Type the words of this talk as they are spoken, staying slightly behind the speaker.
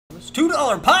It's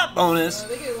 $2 pop bonus.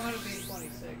 They get 1 to be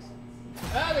 26.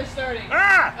 Ah, they're starting.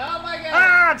 Ah! Oh my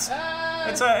god!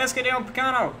 It's SKDale and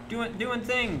Picano doing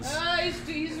things.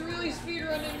 He's really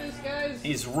speedrunning this, guys.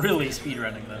 He's really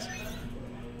speedrunning this.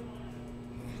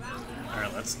 All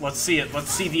right, let's see it.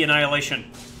 Let's see the annihilation.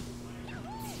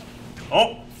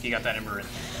 Oh, he got that ember in.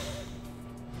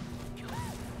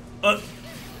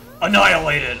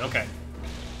 Annihilated. Okay.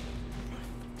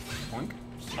 Boink.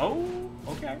 Oh.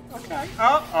 Okay. Okay.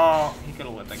 Oh. He could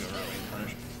have let that go early and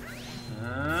punished.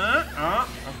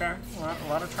 Okay. A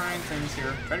lot of trying things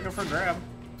here. Try to go for a grab.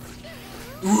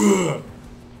 Alright,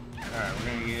 we're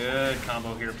gonna get a good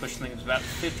combo here. Push things about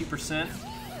 50%.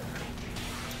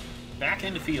 Back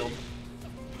into field.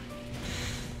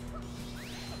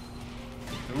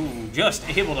 Ooh, just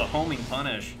able to homing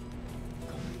punish.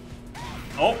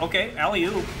 Oh, okay.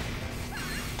 Alley-oop.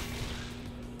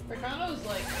 Picano's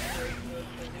like a great move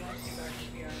because he wants to go back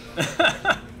to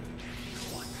Picano.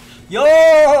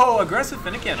 Yo! Aggressive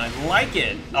Finnegan. I like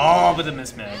it. Oh, but the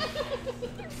miss mag.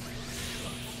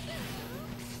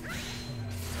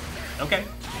 Okay.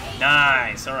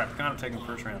 Nice. Alright, Picano taking the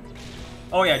first round.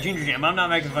 Oh yeah, Ginger Jam. I'm not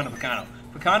making fun of Picano.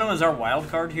 Picano is our wild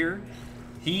card here.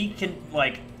 He can,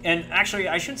 like, and actually,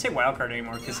 I shouldn't say wild card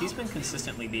anymore because he's been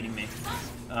consistently beating me.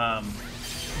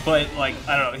 But, like,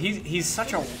 I don't know. He's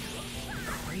such a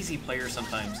crazy player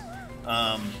sometimes.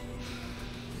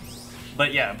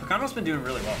 But yeah, Picano's been doing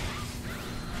really well.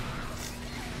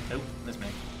 Oh, miss me.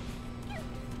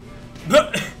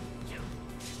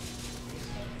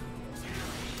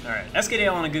 Alright,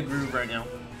 SKDale on a good groove right now.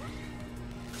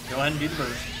 Go ahead and do the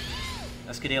burst.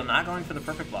 SKDale not going for the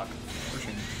perfect block.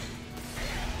 Pushing.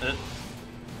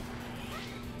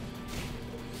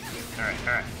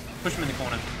 Alright. Push him in the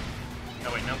corner.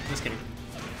 Oh wait, no, just kidding.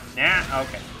 Nah,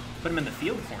 okay. Put him in the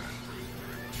field corner.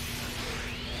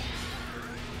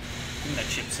 Give him that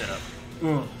chip set up.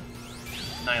 Ugh.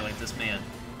 Annihilate this man.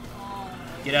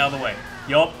 Get out of the way.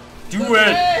 Yup. Do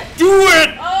it! Do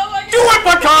it! Oh my god! Do it,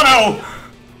 Picano!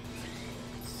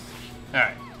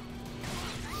 Alright.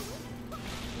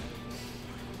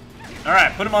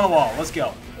 Alright, put him on the wall. Let's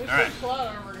go. Alright.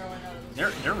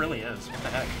 There really is. What the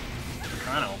heck?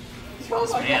 Picano. Oh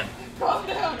This man. God. Calm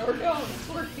down or don't. It's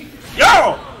working.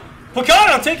 Yo!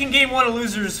 Picano taking game 1 of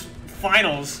Losers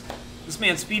Finals. This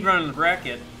man speedrunning the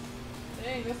bracket.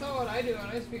 Dang, that's not what I do when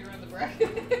I speedrun the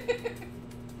bracket.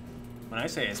 When I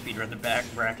say I speedrun the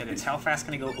bracket, it's how fast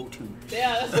can I go 0-2?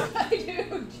 Yeah, that's what I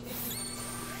do.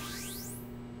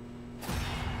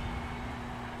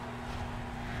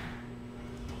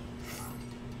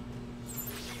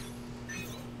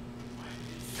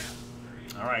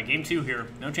 Alright, game 2 here.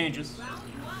 No changes.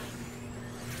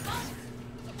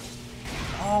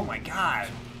 Oh my god.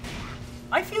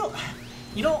 I feel...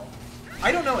 You know,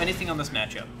 I don't know anything on this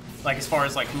matchup. Like, as far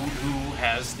as, like, who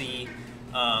has the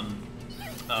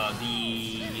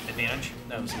advantage.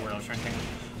 That was the word I was trying to think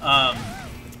of.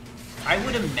 I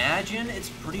would imagine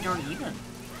it's pretty darn even.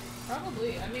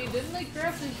 Probably. I mean, didn't they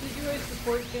craft the Decidueye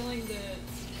support killing the,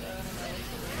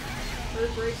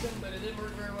 Braixen, but it didn't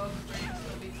work very well for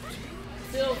Braixen,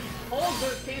 still hold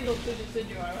their candle to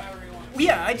Decidueye however you want.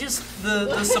 Yeah, I just,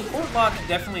 the support lock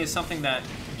definitely is something that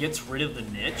gets rid of the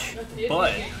niche,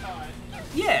 but...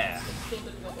 Yeah. It's still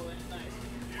difficult to win.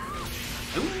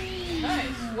 Nice. Ooh.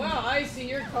 Nice. Well, I see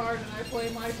your card and I play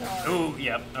my card. Ooh,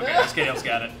 yep. Okay, SKDale's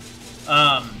got it.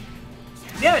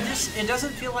 Yeah, it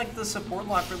doesn't feel like the support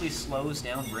lock really slows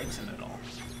down Braixen at all.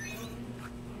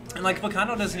 And, like,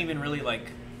 Picano doesn't even really,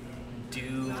 like,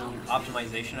 do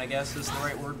optimization, I guess is the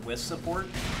right word, with support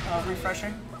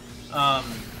refreshing.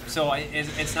 So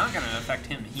it's not going to affect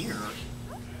him here.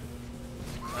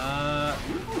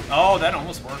 Oh, that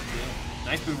almost worked, too.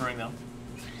 Nice boomerang, though.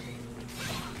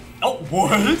 Oh,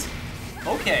 what?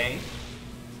 Okay.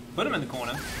 Put him in the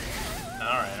corner.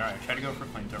 Alright. Try to go for a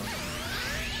flamethrower.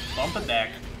 Bump it back.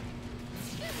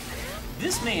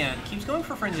 This man keeps going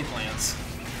for Frenzy Glance.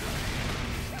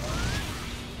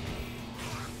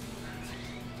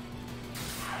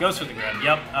 Goes for the grab.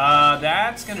 Yep.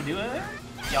 That's gonna do it.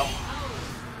 Yep.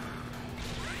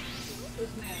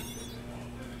 This man.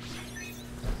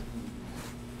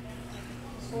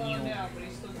 Slowing down, but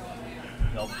he's still going down.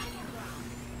 Nope.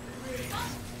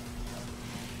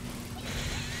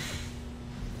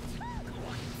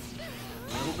 A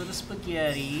little bit of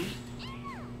spaghetti.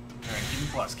 Alright, keep him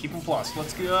plus. Keep him plus.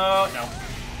 Let's go. No.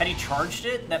 Had he charged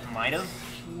it, that might have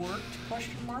worked,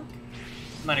 question mark?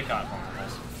 Might have caught one of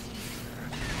those.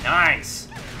 Nice!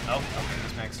 Oh, okay,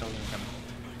 this mag's still gonna come.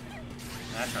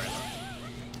 That's right.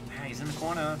 Ah, he's in the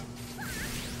corner.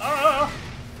 Oh!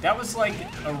 That was like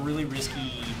a really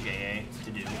risky JA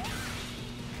to do.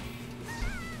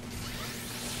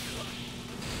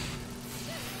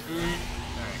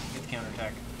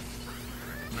 counterattack.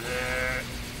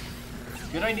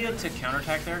 Good idea to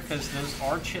counterattack there, because those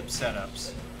are chip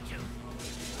setups.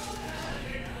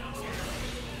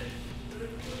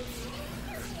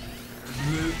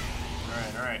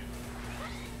 Alright, alright.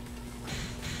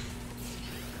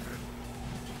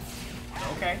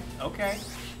 Okay, okay.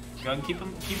 Go and keep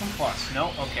him plus.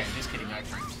 No? Okay, just kidding,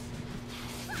 iframes.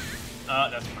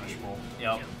 That's punishable.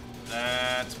 Yep.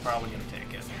 That's probably gonna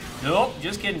take it. Nope,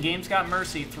 just kidding. Game's got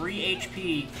mercy. 3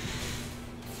 HP.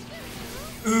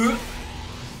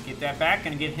 Get that back,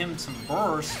 gonna give him some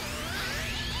burst.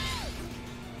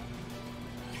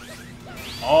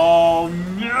 Oh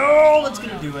no! That's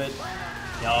gonna do it.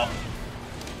 Yup.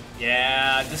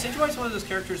 Yeah, Decidueye is one of those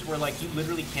characters where like you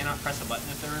literally cannot press a button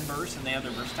if they're in burst and they have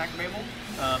their burst attack available,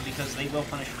 because they will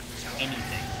punish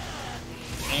anything.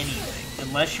 Anything.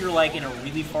 Unless you're like in a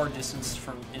really far distance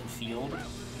from in field,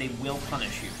 they will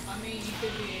punish you. I mean, you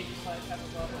could be age have a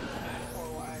bubble or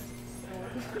Y.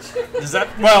 Does that?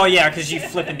 Well, yeah, because you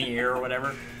flip in the air or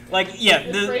whatever. Like, yeah,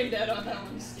 You're brain dead on that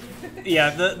one. Yeah,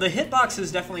 the hitbox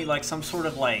is definitely like some sort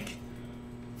of like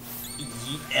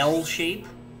L shape.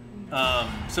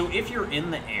 So if you're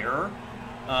in the air,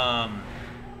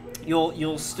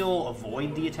 you'll still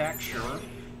avoid the attack, sure.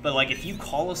 But like if you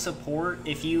call a support,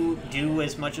 if you do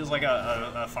as much as like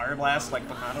a fire blast like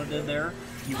Picano did there,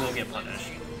 you will get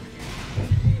punished.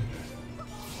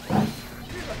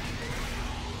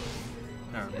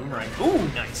 Alright, boomerang. Ooh,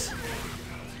 nice.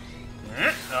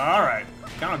 Alright.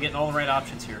 Kind of getting all the right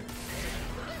options here.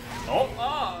 Oh!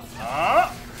 Oh!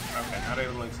 Ah! Okay, not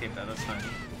able to escape that, that's fine.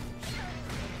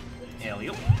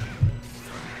 Alley-oop.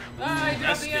 I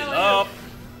dropped the alley up.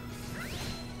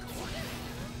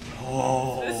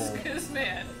 Oh! This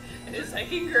man and his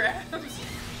hiking grabs.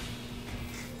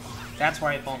 That's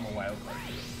why I call him a wild card.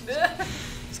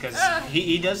 It's because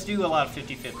he does do a lot of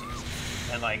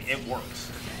 50-50s. And like, it works.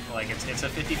 Like, it's a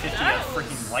 50-50 of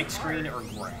freaking light screen or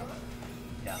grab.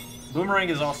 Yeah. Boomerang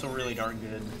is also really darn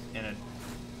good, and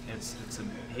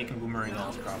he can boomerang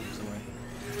all his problems away.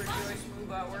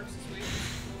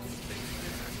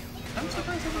 I'm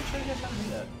surprised I'm not sure you guys haven't do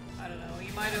that. I don't know,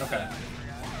 you might have. Okay.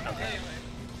 Okay.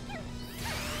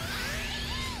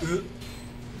 Anyway.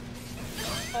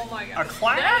 Oh my god. A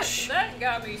clash? That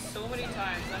got me so many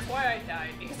times. That's why I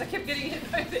died, because I kept getting hit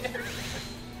by the air.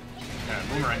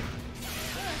 Boomerang.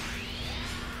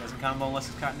 Doesn't combo unless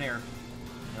it's caught in air.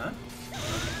 Huh?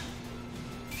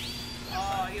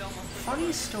 Oh, you almost.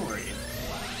 Funny story.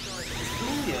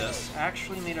 Julius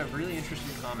actually made a really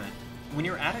interesting comment. When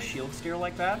you're at a shield stair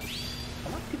like that, a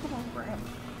lot of people don't grab it.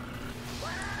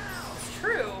 It's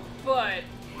true, but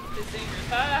it's dangerous.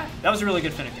 That was a really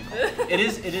good Finnegan call. It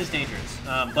is dangerous.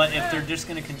 But if they're just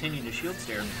going to continue to shield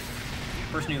stare,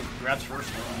 the person who grabs first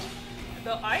wins.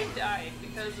 Though I died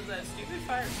because of that stupid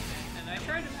fire spin, and I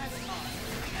tried to match it on,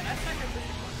 and I sacrificed it,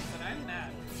 but I'm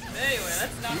mad. Anyway,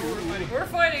 that's not what we're fighting. We're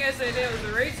fighting SKDale with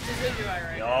the race to Decidueye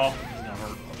right now. Yup, he's gonna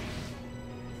hurt.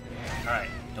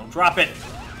 Alright, don't drop it.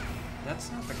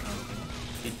 That's not the constant.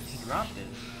 He dropped it.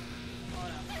 Oh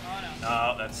no, oh no.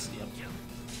 Oh, that's, yep.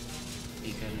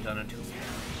 He could have done it too.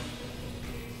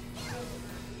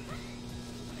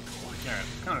 Alright,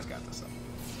 Connor's got this up.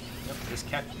 Yep, just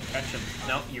catch him.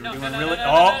 No, you're doing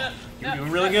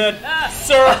doing really good.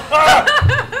 Sir!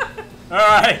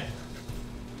 Alright.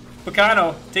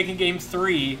 Picano taking game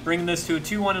 3, bringing this to a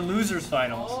 2-1 in losers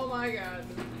finals. Oh my god.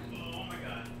 Oh my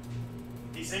god.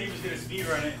 He said he was going to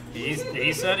speedrun it.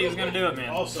 He said he was going to do it, man.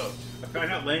 Also, I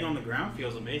found out laying on the ground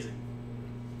feels amazing.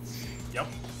 Yep.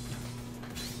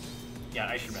 Yeah,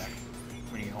 ice your back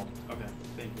when you get home. Okay,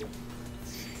 thank you.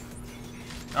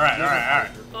 Alright.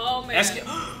 Oh man.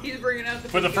 He's bringing out the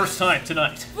For the first time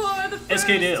tonight. For the first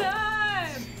SKDale.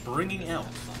 time. Bringing out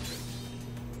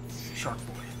Shark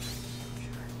Boy.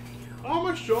 Oh,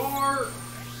 my shark!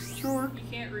 You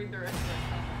can't read the rest of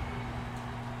that.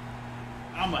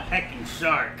 I'm a hecking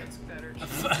shark. That's better.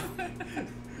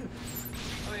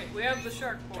 Wait, we have the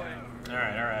Shark Boy.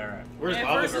 Alright. Where's And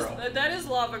Lava versus, Girl? that is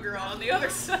Lava Girl. On the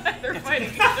other side, they're fighting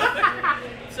each other.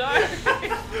 Sorry.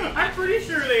 I'm pretty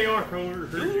sure they are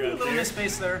over Ooh, little miss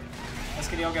space there.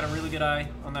 SKDale got a really good eye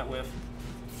on that whiff.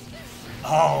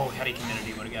 Oh, had he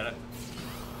community, would have got it.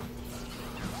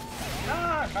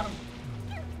 Ah, got him.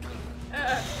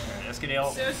 Alright,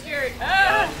 SKDale. So scary.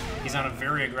 Ah! He's on a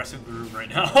very aggressive groove right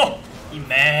now. He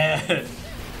mad.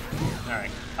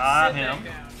 Alright, caught him.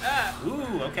 Ah.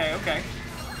 Ooh, okay.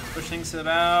 Push things to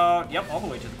about, yep, all the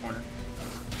way to the corner.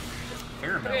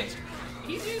 Fair amount. Okay,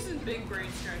 he's using big brain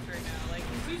strength right now. Like,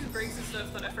 he's using breaks and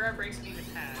stuff that I forgot Braixen even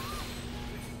had.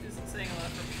 Which isn't saying a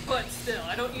lot for me. But still,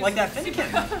 I don't use Like that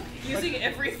Finnegan. using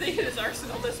everything in his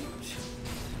arsenal this much.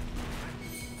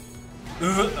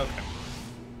 Okay.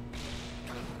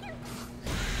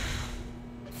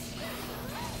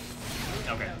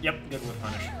 Okay, yep, good with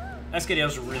punish.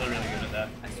 SKDale's really, really good at that.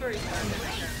 I swear he's hard.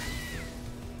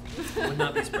 Would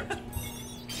not be surprised.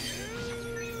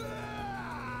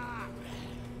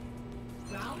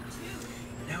 Now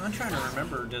I'm trying to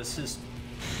remember, does his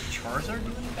Charizard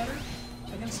do any better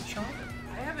against the Chomp?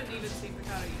 I haven't even seen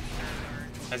Picano use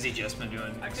Charizard. Has he just been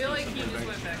doing... I feel like he just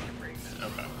went back to Braixen.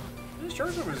 Okay. His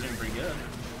Charizard was doing pretty good.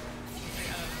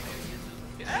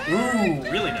 Ooh,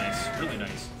 really nice, really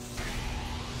nice.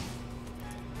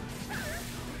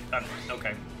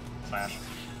 Okay, Slash.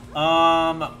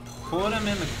 Put him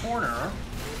in the corner,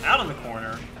 out of the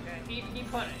corner. Okay, he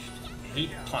punished. He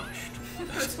punished.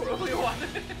 That's what we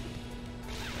wanted.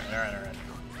 Alright.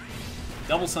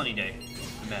 Double Sunny Day,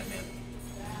 the Madman.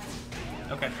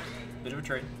 Okay, bit of a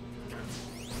trade.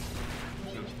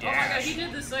 Oh my god, he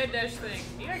did the side dash thing.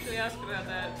 He actually asked about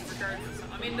that regarding some.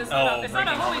 I mean, it's not a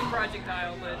homing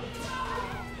projectile, but.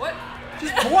 What?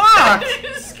 Just block!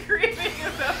 Just screaming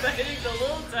about that hitting the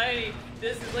little tiny.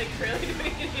 This is like really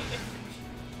doing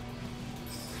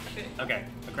it. Okay,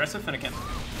 aggressive Finnegan.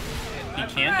 Okay, He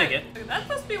can't dig it. Okay, that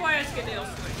must be why SKDale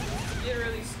switched. He did a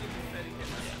really stupid Finnegan.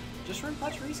 Yeah. Just run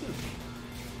Punch Risu.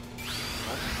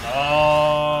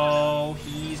 Oh,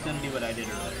 he's gonna do what I did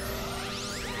earlier.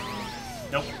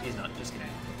 Nope, he's not. Just kidding.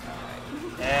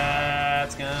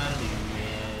 That's gonna do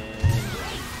it.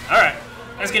 Alright,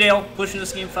 SKDale pushing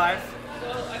this game 5.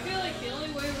 Well, I feel like the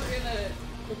only way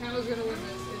Picano's gonna win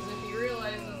this is if he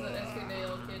realizes that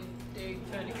SKDale can dig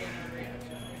Finnegan and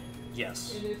reaction.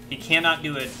 Yes. He cannot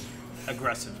do it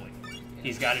aggressively.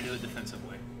 He's got to do it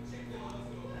defensively.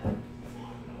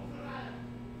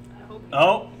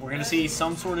 Oh, we're going to see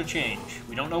some sort of change.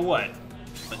 We don't know what,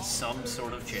 but some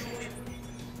sort of change.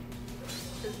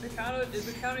 Is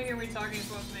Picano hear me talking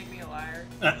supposed to make me a liar?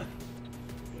 Let's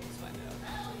find out.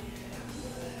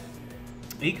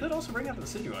 He could also bring up the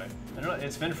Decidueye. I don't know,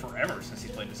 it's been forever since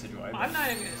he's played Decidueye. I'm not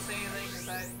even going to say anything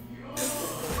because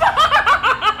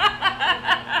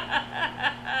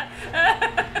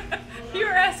You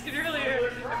were asking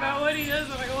earlier about what he does.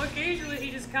 I'm like, well, occasionally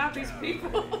he just copies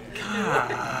people.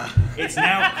 It's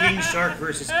now King Shark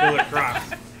versus Killer Croc.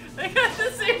 They got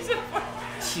the same support.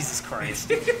 Jesus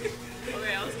Christ. Okay,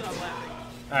 I'll stop laughing.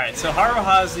 Alright, so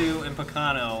Haruhazu and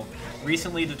Picano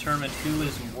recently determined who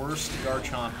is worst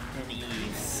Garchomp in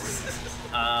Ease.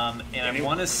 And I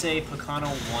want to say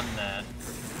Picano won that.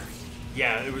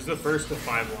 Yeah, it was the first of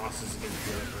 5 losses against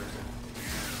the other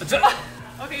person.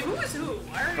 Okay, who is who?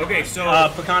 Why are you Okay, so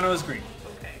Picano is green.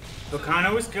 Okay.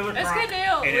 Picano is Killer Croc.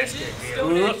 SKDale and legit SKDale.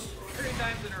 Stone Age 3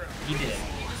 times in a row. He did.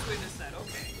 He just witnessed that.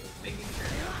 Okay. Making sure.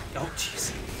 Oh,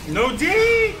 jeez. No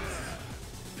D!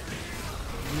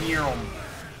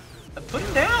 Put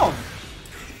him down!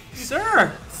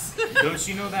 Sir! Don't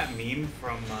you know that meme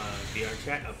from VR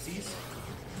chat, Upsies?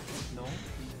 No.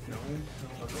 No?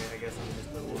 Okay, I guess I'm just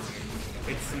the one.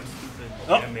 It's some stupid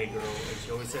Oh. anime girl, and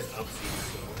she always says Upsies,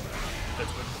 so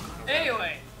that's what.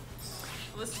 Anyway,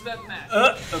 let's bet match.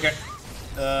 Okay.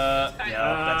 Yeah,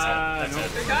 that's it.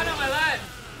 Picano, my lad.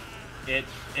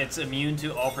 It's immune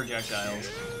to all projectiles.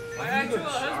 My actual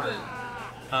husband.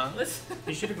 Huh? Listen.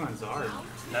 He should have gone Zard.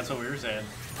 That's what we were saying.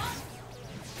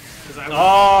 I was,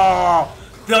 Oh!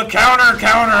 The counter!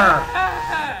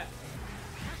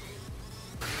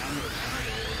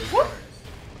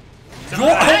 Go,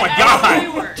 oh my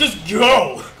god! Just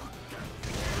go!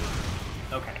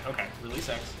 Okay. Release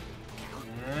X.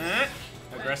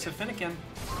 Aggressive Finnegan.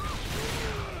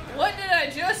 What did I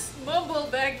just mumble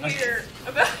back here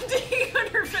about digging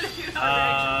under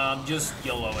Finnegan? Just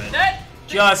YOLO it.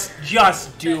 Just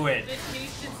do it.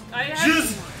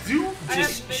 just do it!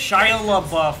 Just Shia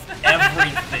LaBeouf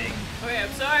everything. Okay,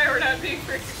 I'm sorry we're not being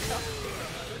very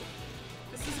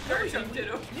This is Garchomp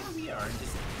Ditto. Yeah, we are.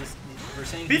 Just we're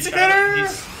saying Pizza cutter!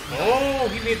 Oh,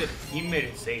 he made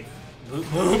it safe.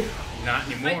 Boop. Not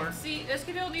anymore. But see,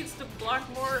 SKDale needs to block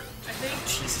more, I think.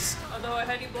 Jesus. Although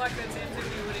had he blocked that sand tip,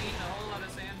 he would have eaten a whole lot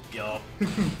of sand. Yup.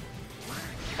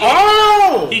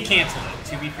 Oh! He canceled it.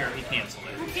 To be fair, he canceled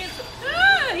it. Who canceled?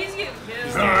 Ah, he's getting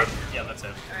killed. Yeah, that's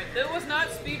it. Alright, that was not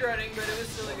speedrunning, but it was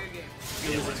still a good game.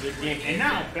 It was a good game. And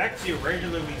now, back to your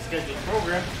regularly scheduled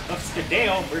program of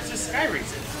SKDale versus Sky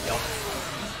Races. Yup.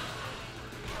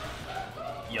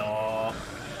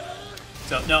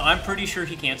 So, no, I'm pretty sure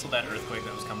he canceled that earthquake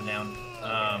that was coming down.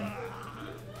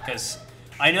 Because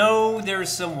I know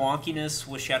there's some wonkiness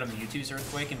with Shadow Mewtwo's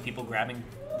earthquake and people grabbing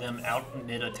them out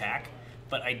mid-attack,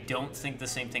 but I don't think the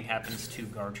same thing happens to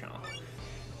Garchomp.